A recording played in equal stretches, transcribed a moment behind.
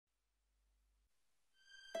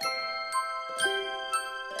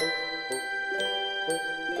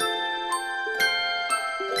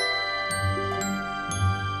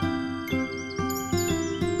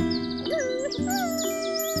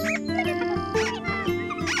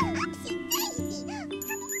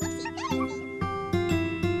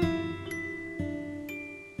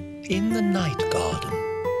in the night garden.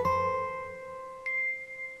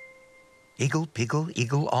 Igglepiggle,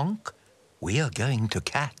 Igglenonk, we are going to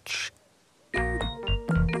catch the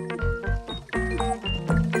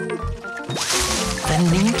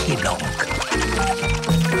Ninky Nonk.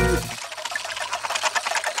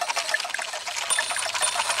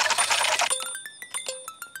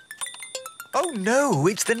 Oh no,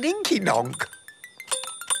 it's the Ninky Nonk.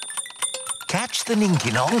 Catch the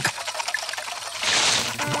Ninky Nonk.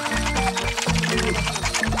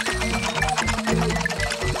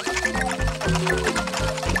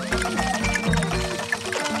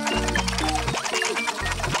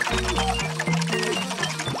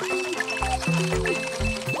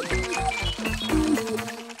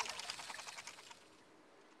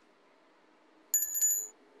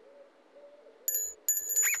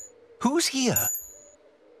 Who's here?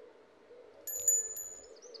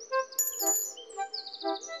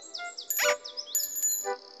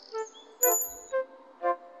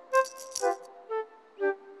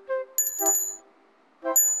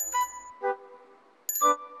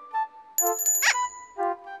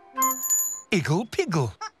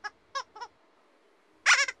 Igglepiggle.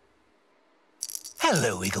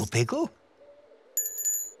 Hello, Igglepiggle.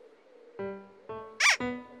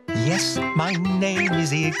 Yes, my name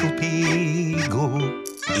is Igglepiggle.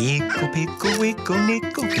 Igglepiggle, wiggle,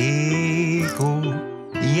 nickle, giggle.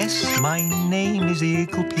 Yes, my name is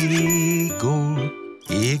Igglepiggle.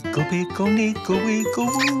 Igglepiggle, nickle, wiggle,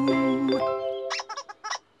 woo.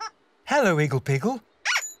 Hello, Igglepiggle.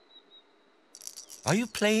 Are you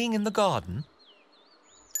playing in the garden?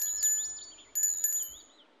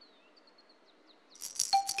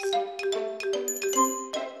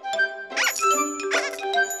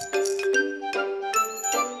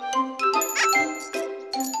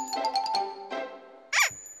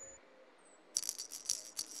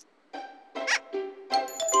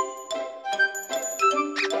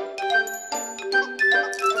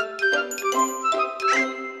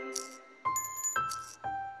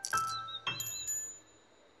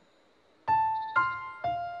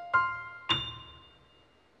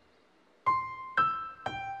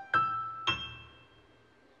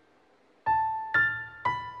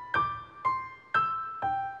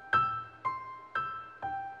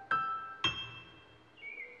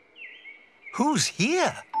 Who's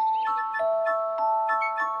here?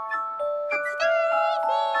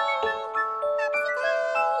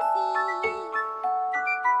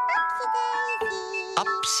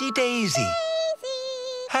 Upsy Daisy.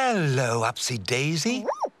 Hello, Upsy Daisy.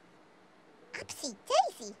 Upsy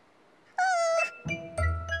Daisy.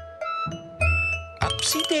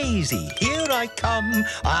 Upsy Daisy, here I come.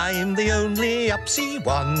 I'm the only Upsy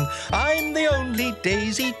one. I'm the only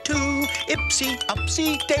Daisy too. Ipsy,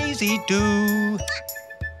 Upsy Daisy do.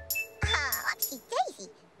 Upsy Daisy,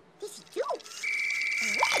 this is you.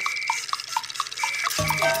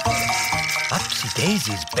 Upsy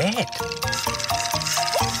Daisy's bed.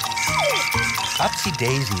 Upsy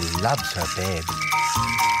Daisy loves her bed.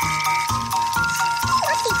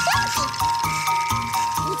 Upsy Daisy,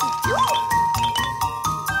 this is you.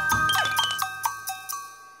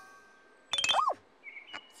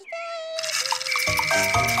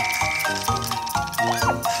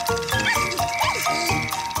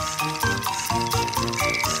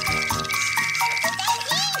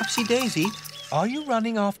 Upsy Daisy, are you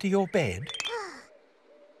running after your bed?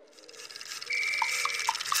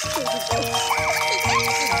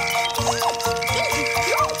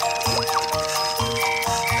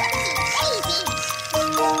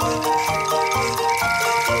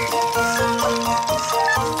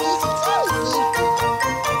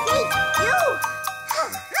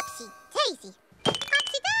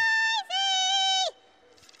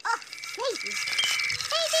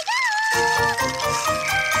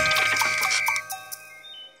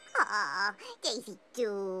 Daisy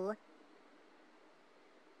do.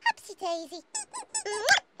 Upsy Daisy.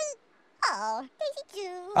 Oh, Daisy do.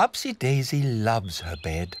 Upsy Daisy loves her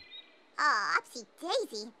bed. Oh, Upsy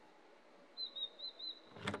Daisy.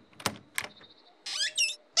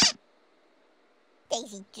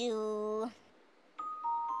 Daisy do.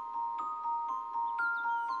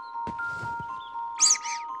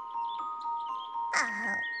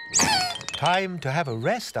 Oh. Time to have a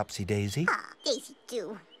rest, Upsy Daisy. Ah, Daisy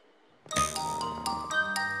do.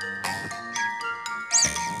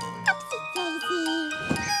 Upsy Daisy.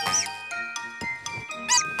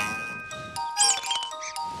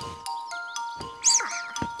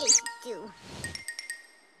 Ah, Daisy do.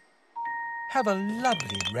 Have a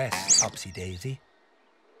lovely rest, Upsy Daisy.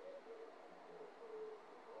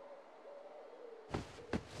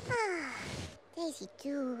 Ah, Daisy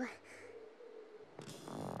do.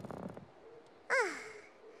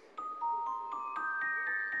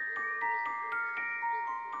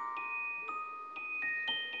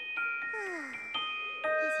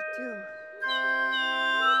 too.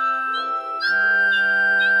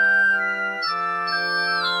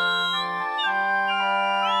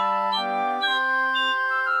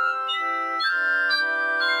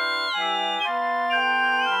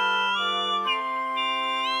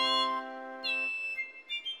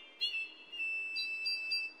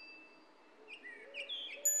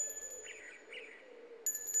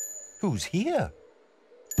 Who's here?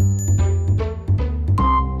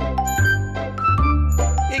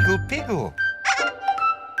 Igglepiggle.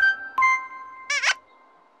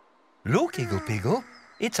 Look, Igglepiggle,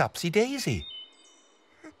 it's Upsy Daisy.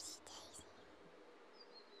 Upsy Daisy.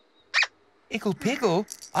 Igglepiggle,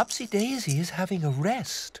 Upsy Daisy is having a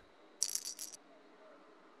rest.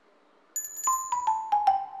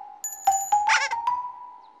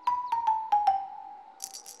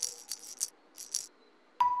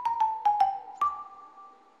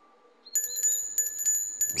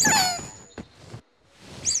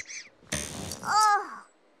 Oh,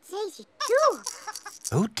 Daisy too.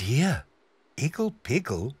 Oh dear,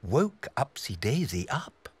 Igglepiggle woke Upsy Daisy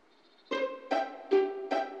up.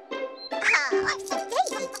 Upsy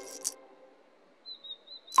Daisy.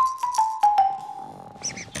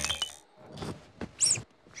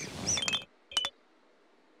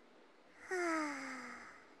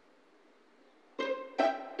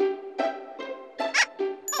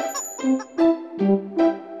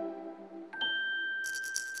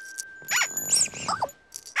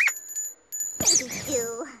 Daisy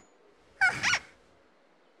too.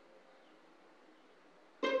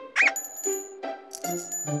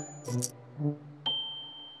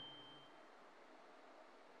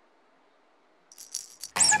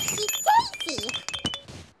 Upsy Daisy.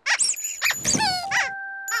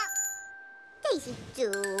 Daisy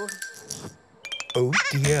too. Oh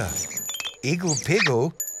dear,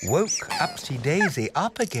 Igglepiggle woke Upsy Daisy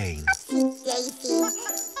up again. Upsy Daisy.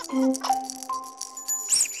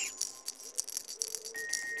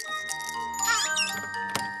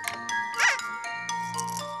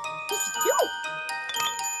 Daisy too.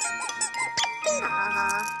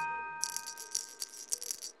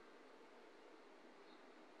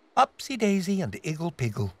 Upsy Daisy and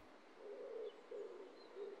Igglepiggle.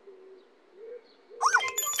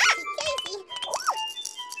 Upsy Daisy.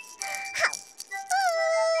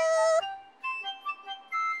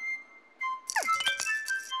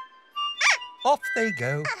 Off they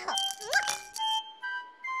go. Upsy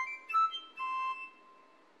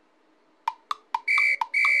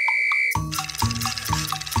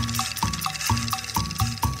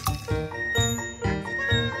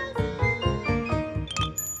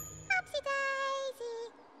Daisy.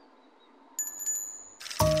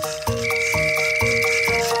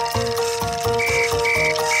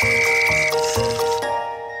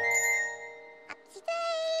 Upsy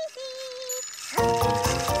Daisy.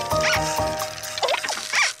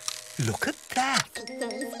 Look at that.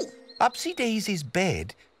 Daisy. Upsy Daisy's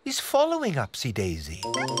bed is following Upsy Daisy.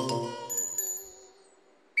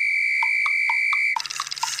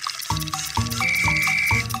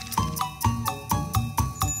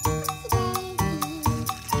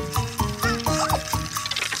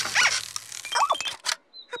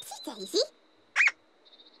 Upsy Daisy.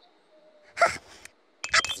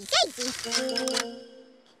 Upsy Daisy.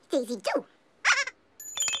 Daisy too.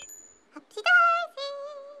 Upsy Daisy.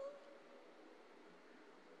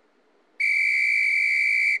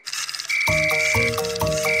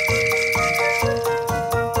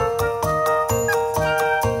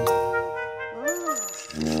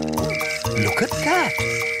 Look at that.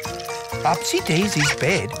 Upsy Daisy's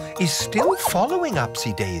bed is still following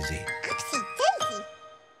Upsy Daisy. Upsy Daisy.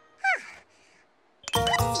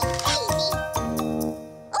 Upsy Daisy.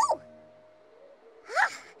 Oh.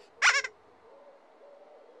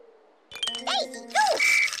 Daisy too.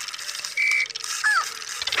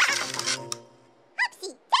 Upsy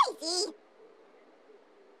Daisy. Upsy Daisy.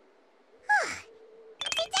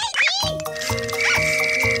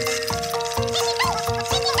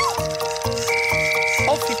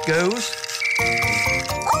 Off it goes.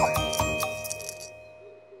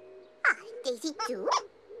 Daisy too.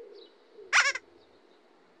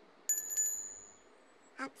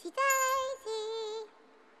 Upsy Daisy.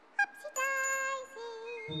 Upsy Daisy.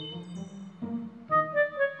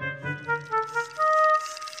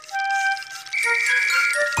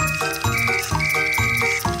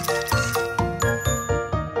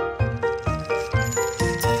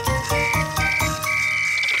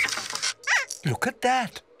 Look at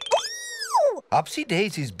that. Upsy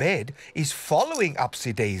Daisy's bed is following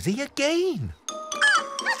Upsy Daisy again.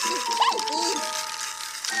 Upsy Daisy.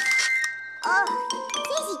 Oh,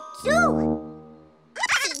 Daisy too.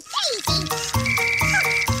 Upsy Daisy.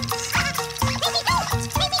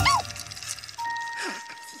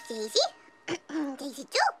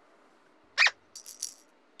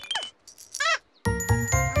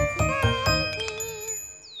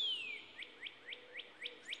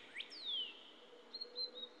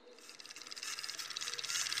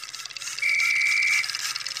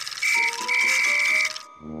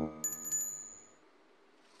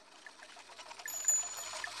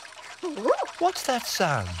 What's that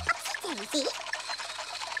sound? Daisy.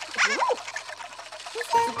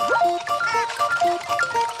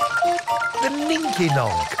 The Ninky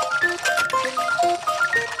Nonk.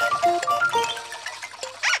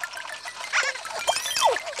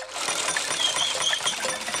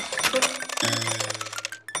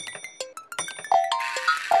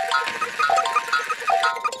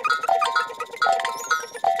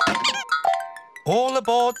 All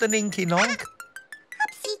aboard the Ninky Nonk.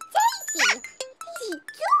 Upsy Daisy. Daisy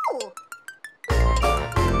too.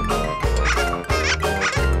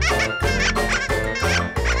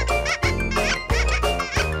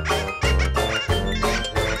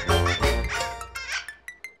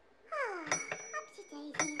 Upsy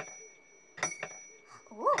Daisy.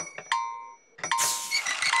 Oh.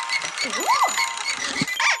 Oh.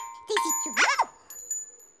 Daisy too.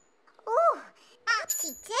 Oh, Upsy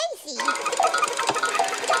Daisy.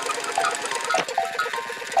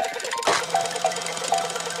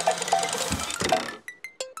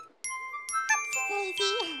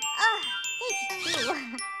 Daisy. Oh, Daisy too.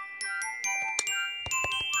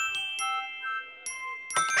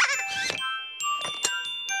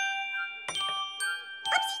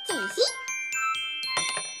 Upsy Daisy.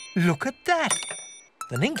 Look at that.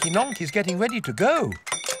 The Ninky Nonk is getting ready to go.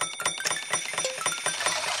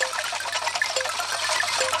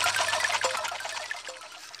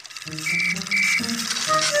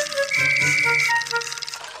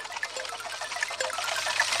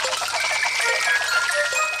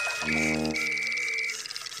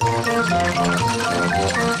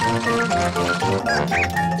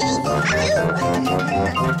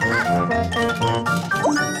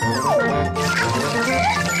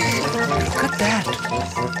 Look at that.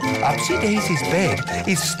 Upsy Daisy's bed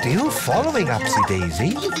is still following Upsy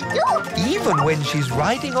Daisy, even when she's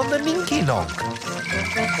riding on the Ninky Nonk.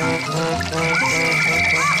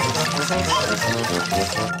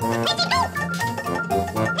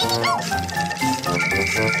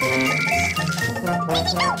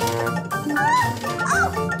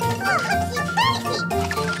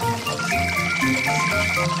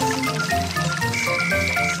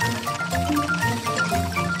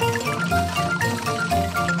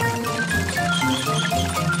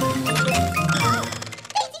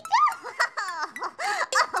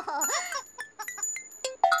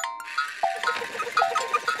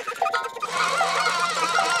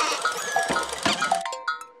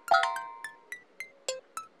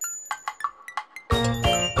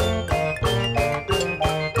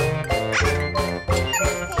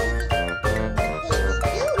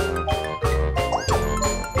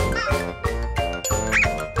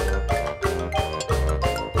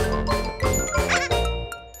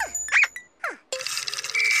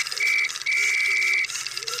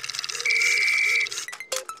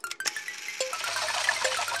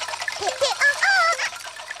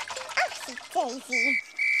 Daisy.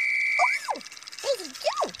 Oh, Daisy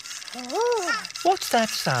too. Oh. What's that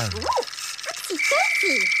sound? Upsy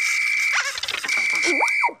Daisy.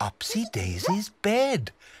 Upsy Daisy's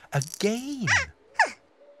bed. Again.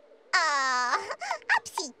 Ah,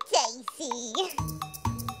 Upsy Daisy.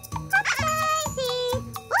 Upsy Daisy.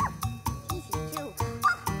 Oh, Daisy too. Oh.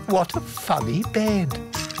 What a funny bed.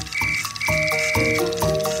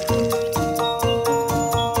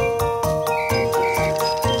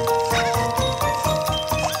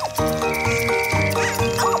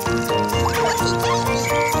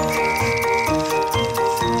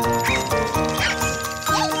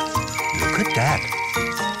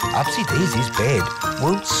 Upsy Daisy's bed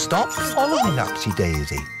won't stop following Upsy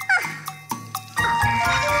Daisy.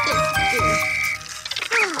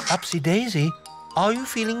 Upsy Daisy, are you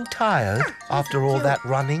feeling tired after all that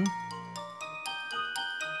running?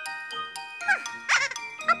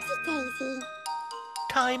 Upsy Daisy.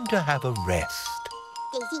 Time to have a rest.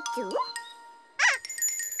 Daisy too.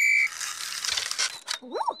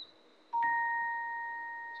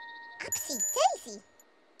 Upsy Daisy.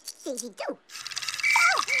 Daisy too.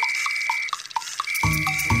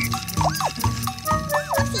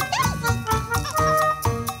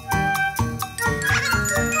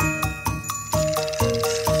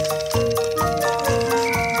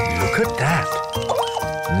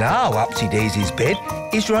 Now Upsy Daisy's bed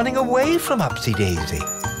is running away from Upsy Daisy.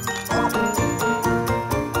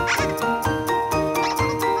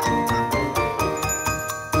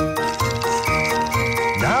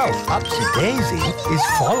 Now Upsy Daisy is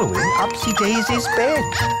following Upsy Daisy's bed.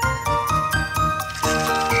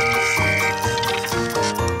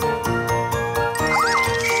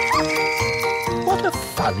 What a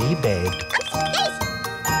funny bed.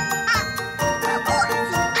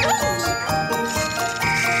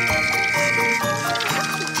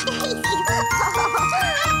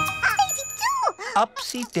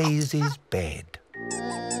 Upsy Daisy's bed.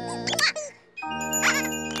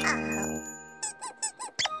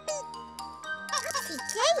 Upsy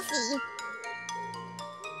Daisy.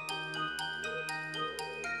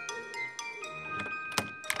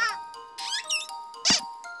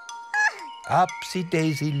 Upsy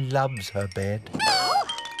Daisy loves her bed.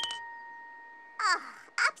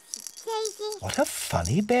 Upsy Daisy. What a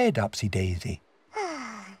funny bed, Upsy Daisy.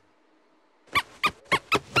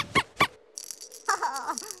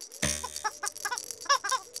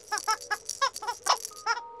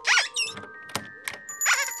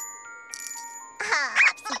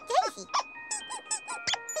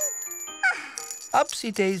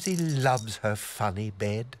 Upsy Daisy loves her funny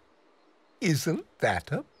bed. Isn't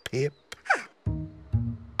that a pip?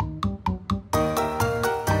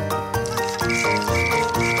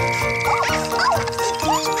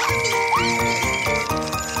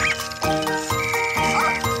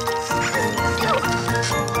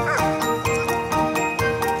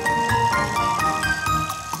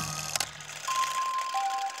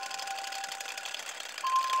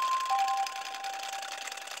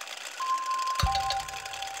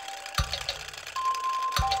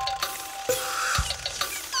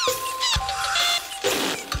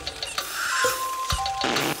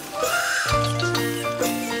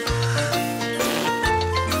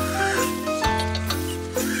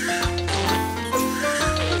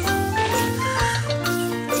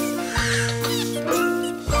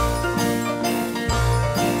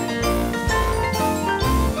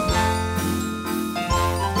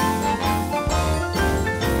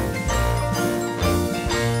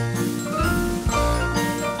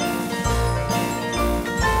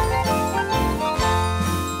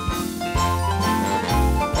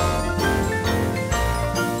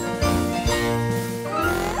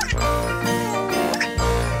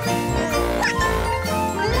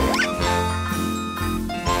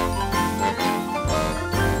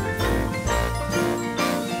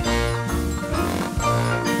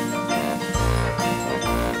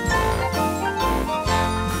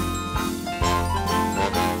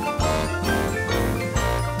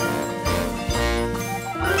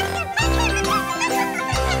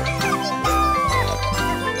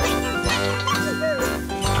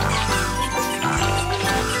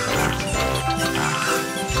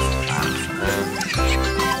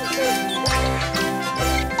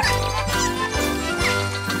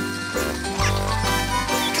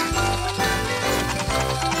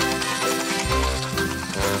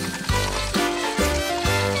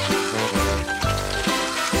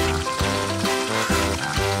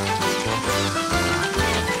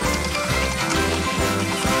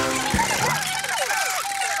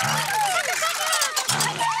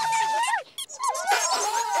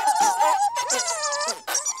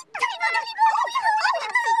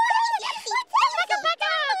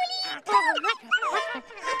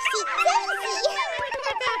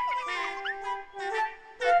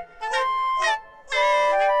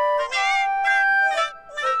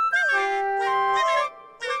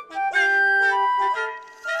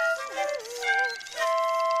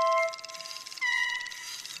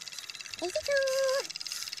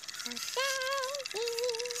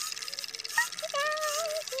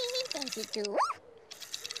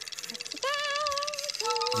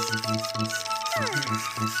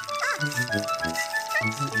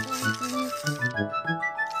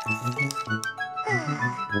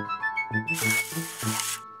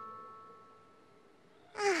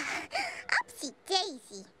 Upsy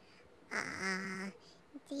Daisy.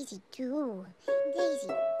 Daisy too. Daisy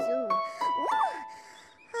too.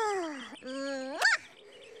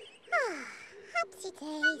 Upsy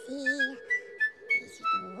Daisy. Daisy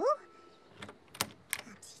too.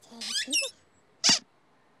 Upsy Daisy.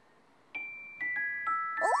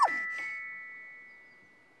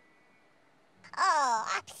 Oh,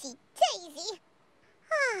 Upsy Daisy.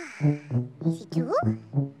 Daisy too.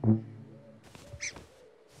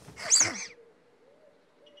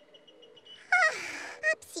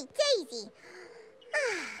 Upsy Daisy.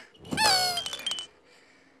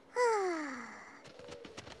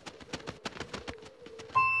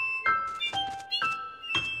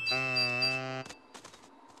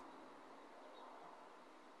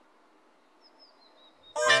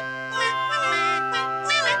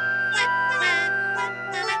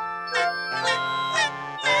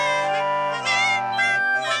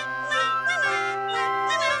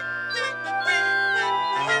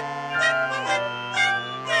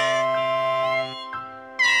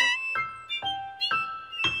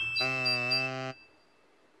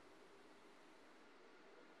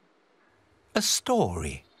 A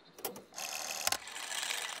story.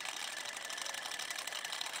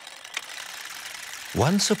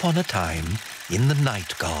 Once upon a time, in the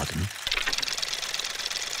night garden,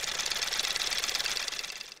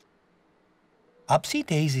 Upsy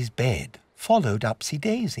Daisy's bed followed Upsy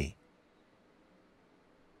Daisy.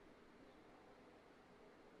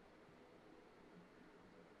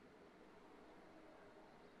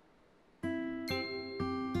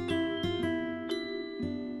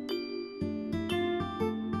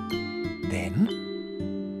 Then,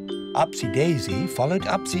 Upsy Daisy followed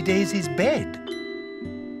Upsy Daisy's bed.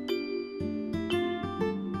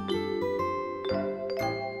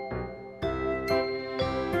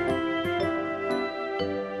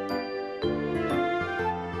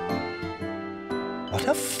 What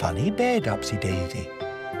a funny bed, Upsy Daisy.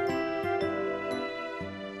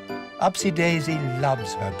 Upsy Daisy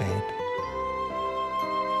loves her bed.